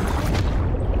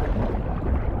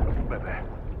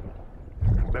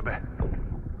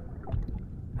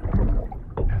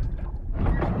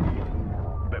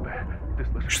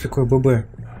 Что такое ББ?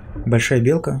 Большая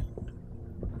белка?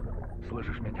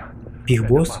 Слышишь меня? Биг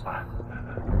Босс?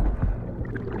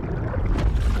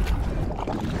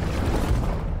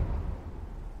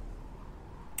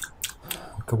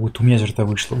 Как будто у меня изо рта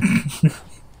вышло.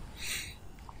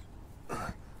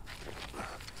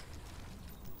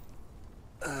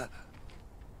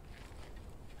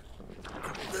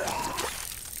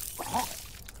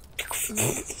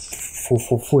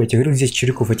 Фу-фу-фу, я тебе говорю, здесь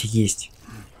червяков этих есть.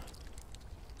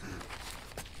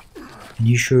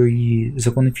 Они еще и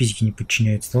законы физики не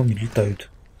подчиняются, но они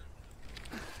летают.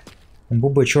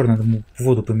 ББ черный, надо ему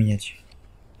воду поменять.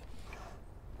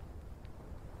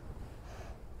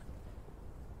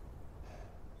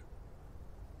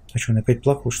 А что, он опять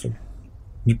плакал, что ли?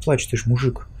 Не плачь, ты ж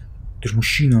мужик. Ты ж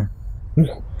мужчина.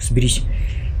 Ух, соберись.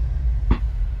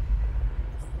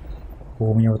 О,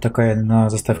 у меня вот такая на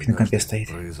заставке на компе стоит.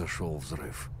 Произошел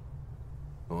взрыв.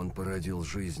 Он породил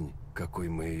жизнь, какой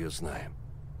мы ее знаем.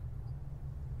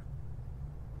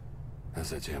 А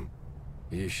затем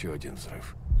еще один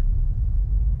взрыв.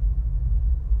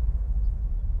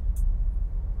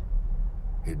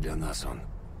 И для нас он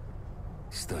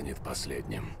станет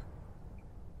последним.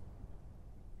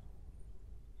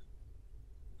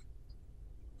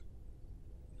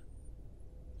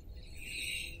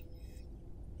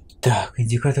 Так,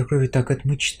 индикатор крови, так, это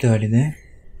мы читали, да?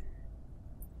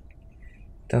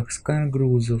 Так, сканер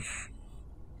грузов.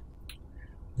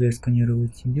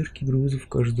 Засканировать бирки грузов.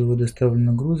 Каждого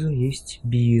доставленного груза есть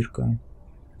бирка.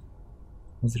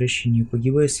 Возвращение.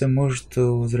 Погибайся может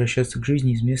возвращаться к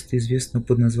жизни из места, известного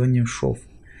под названием шов.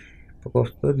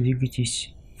 Попав туда,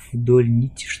 двигайтесь вдоль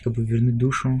нити, чтобы вернуть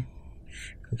душу.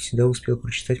 Как всегда успел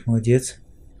прочитать, молодец.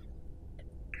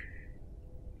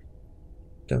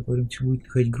 Так, говорите, будет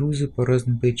находить грузы по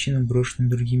разным причинам, брошенным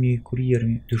другими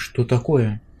курьерами. Ты что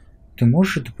такое? Ты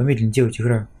можешь это помедленнее делать,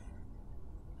 игра?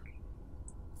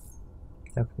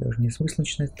 Так, даже не смысл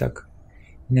начинать. Так.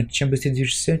 Чем быстрее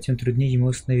движешься, тем труднее ему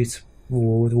остановиться.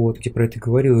 Вот, я про это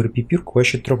говорил. Пипирку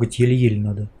вообще трогать еле-еле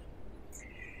надо.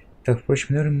 Так,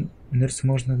 впрочем,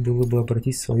 инерцию можно было бы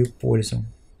обратить в свою пользу.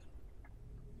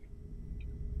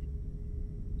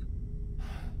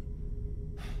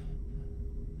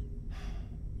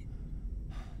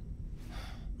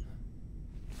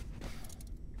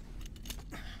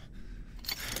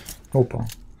 Опа.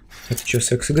 Это что,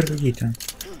 секс-игры какие-то?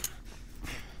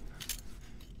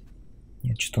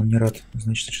 Нет, что-то он не рад.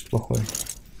 Значит, это что-то плохое.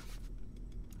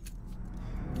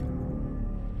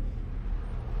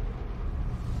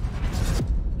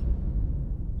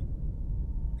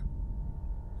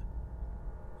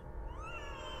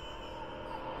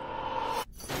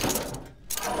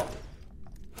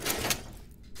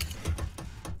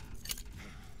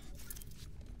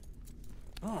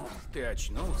 ты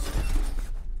очнулся.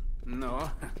 Но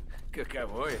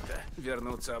каково это —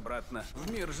 вернуться обратно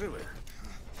в мир живых?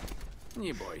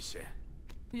 Не бойся,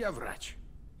 я врач.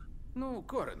 Ну,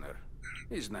 коронер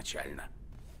изначально.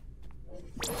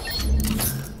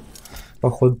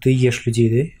 Походу, ты ешь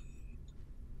людей,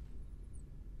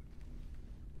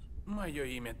 да? Мое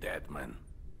имя Дэдман.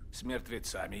 С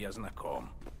мертвецами я знаком.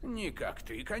 Не как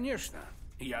ты, конечно.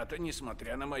 Я-то,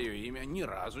 несмотря на мое имя, ни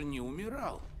разу не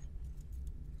умирал.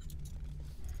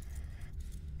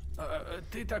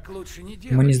 Ты так лучше не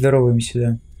делай. Мы не здороваемся,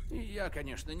 да. Я,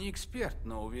 конечно, не эксперт,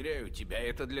 но уверяю тебя,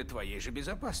 это для твоей же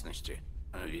безопасности.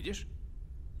 Видишь?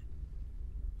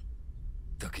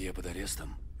 Так я под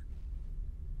арестом?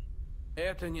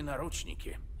 Это не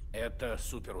наручники. Это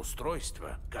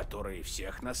суперустройства, которые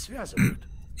всех нас связывают.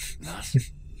 Нас?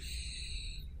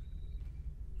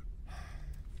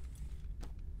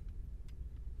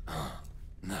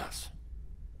 Нас.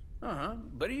 Ага,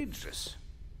 Бриджес.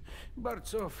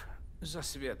 Борцов за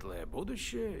светлое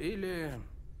будущее или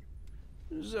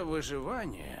за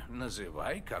выживание,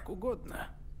 называй как угодно.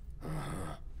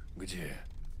 Ага. Где?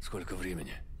 Сколько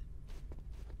времени?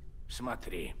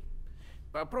 Смотри.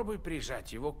 Попробуй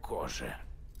прижать его к коже.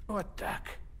 Вот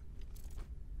так.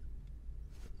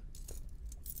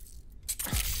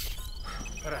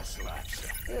 Расслабься.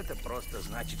 Это просто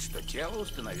значит, что тело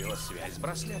установило связь с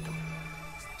браслетом.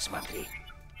 Смотри.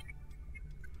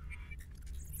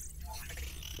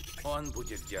 Он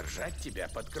будет держать тебя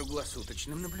под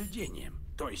круглосуточным наблюдением.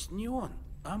 То есть не он,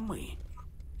 а мы.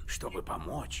 Чтобы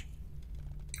помочь.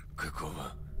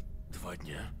 Какого? 2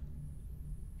 дня?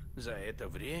 За это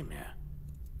время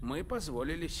мы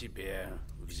позволили себе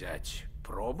взять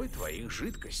пробы твоих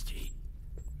жидкостей.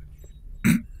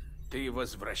 Ты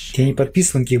возвращаешься. Я не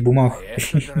подписан в каких бумагах.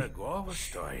 Это дорогого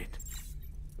стоит.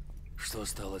 Что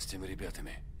стало с теми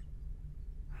ребятами?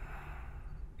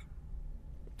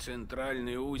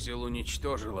 Центральный узел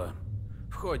уничтожило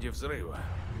в ходе взрыва.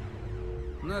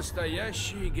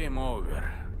 Настоящий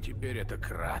гейм-овер. Теперь это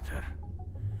кратер.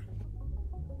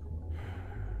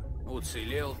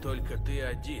 Уцелел только ты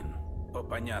один, по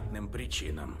понятным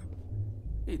причинам.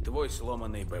 И твой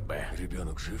сломанный ББ.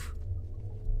 Ребенок жив?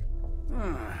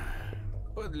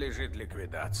 Подлежит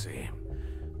ликвидации.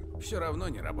 Все равно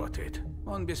не работает.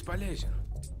 Он бесполезен.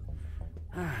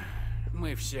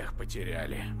 Мы всех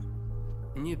потеряли.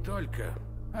 Не только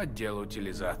отдел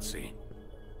утилизации.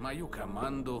 Мою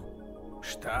команду,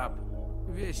 штаб,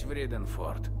 весь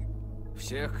Вреденфорд.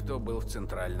 Всех, кто был в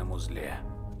центральном узле.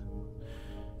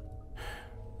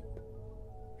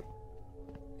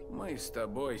 Мы с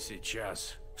тобой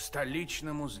сейчас в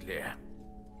столичном узле.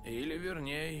 Или,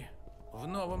 вернее, в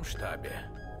новом штабе.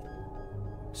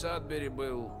 Садбери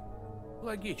был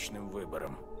логичным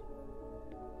выбором.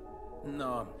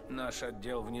 Но наш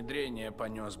отдел внедрения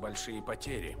понес большие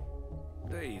потери.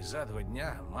 Да и за 2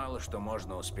 дня мало что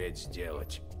можно успеть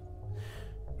сделать.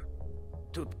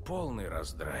 Тут полный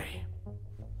раздрай.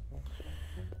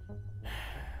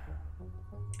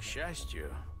 К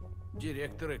счастью,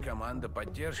 директор и команда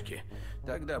поддержки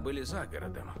тогда были за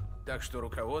городом, так что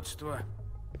руководство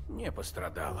не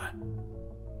пострадало.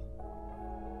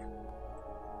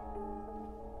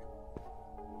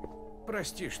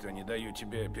 Прости, что не даю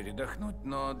тебе передохнуть,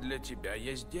 но для тебя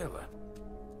есть дело.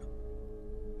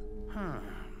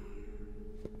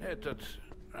 Этот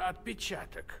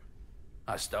отпечаток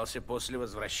остался после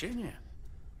возвращения?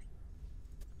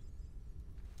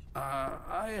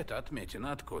 А это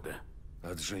отметина откуда?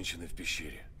 От женщины в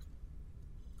пещере.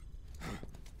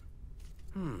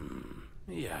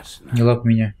 Ясно. Не лап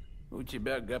меня. У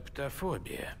тебя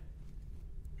гаптофобия.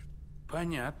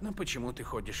 Понятно, почему ты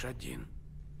ходишь один.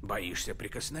 Боишься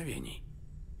прикосновений.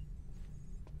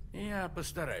 Я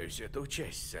постараюсь это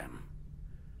учесть, Сэм.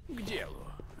 К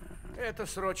делу. Это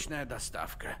срочная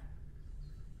доставка.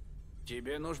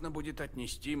 Тебе нужно будет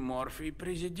отнести морфий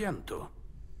президенту.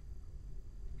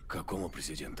 Какому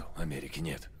президенту? Америки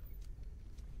нет.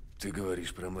 Ты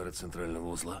говоришь про мэра центрального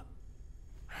узла?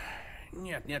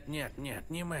 Нет,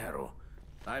 не мэру.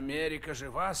 Америка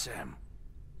жива, Сэм.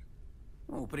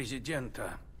 У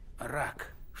президента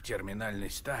рак в терминальной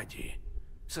стадии.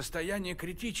 Состояние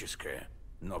критическое,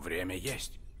 но время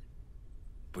есть.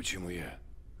 Почему я?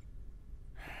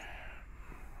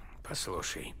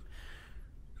 Послушай,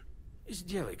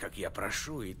 сделай, как я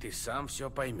прошу, и ты сам все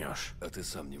поймешь. А ты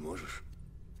сам не можешь?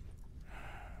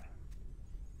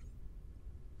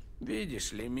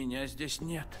 Видишь ли, меня здесь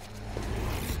нет.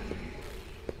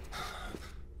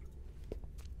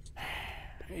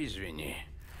 Извини,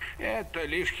 это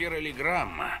лишь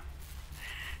хиролограмма.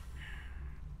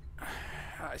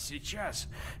 А сейчас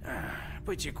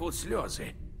потекут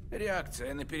слезы.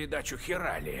 Реакция на передачу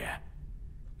Хиралия.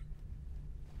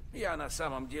 Я на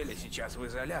самом деле сейчас в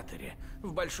изоляторе,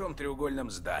 в большом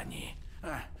треугольном здании.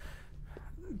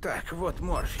 Так, вот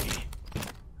морфий.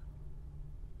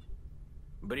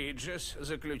 Бриджес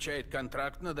заключает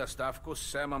контракт на доставку с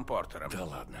Сэмом Портером. Да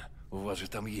ладно, у вас же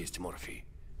там есть морфий.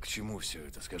 К чему все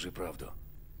это, скажи правду.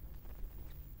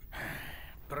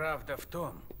 Правда в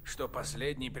том, что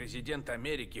последний президент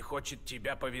Америки хочет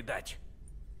тебя повидать.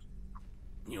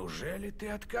 Неужели ты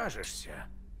откажешься?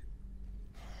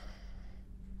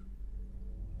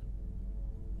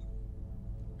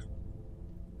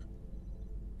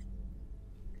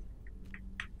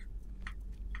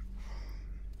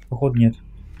 Походу нет.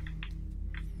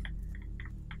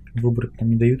 Выбрать там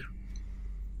не дают.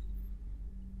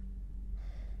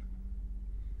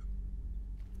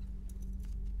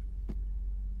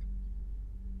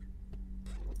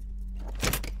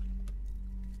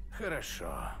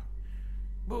 Хорошо.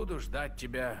 Буду ждать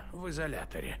тебя в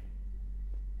изоляторе.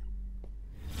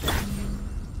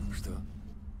 Что?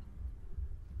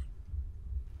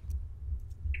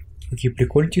 Какие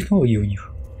прикольные технологии у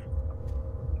них.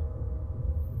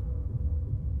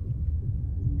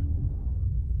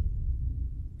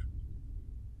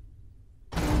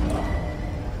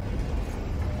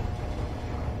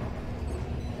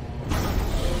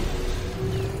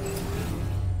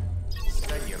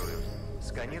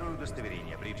 Сканирую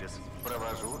удостоверение, Бриджес.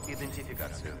 Провожу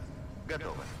идентификацию.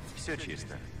 Готово. Все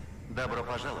чисто. Добро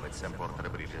пожаловать, Сэм Портер и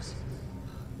Бриджес.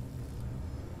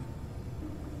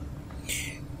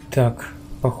 Так,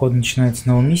 походу начинается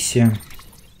новая миссия.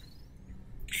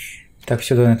 Так,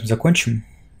 все, давай на этом закончим.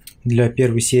 Для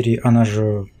первой серии, она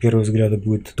же первого взгляда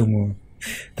будет, думаю,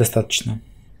 достаточно.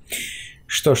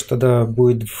 Что ж, тогда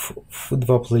будет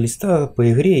два плейлиста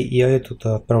по игре, и я эту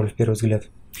отправлю в первый взгляд.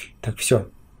 Так, все.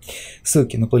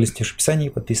 Ссылки на плейлист в описании,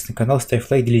 подписывайся на канал,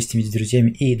 ставь лайк, делись этим с друзьями,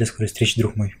 и до скорой встречи,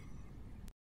 друг мой.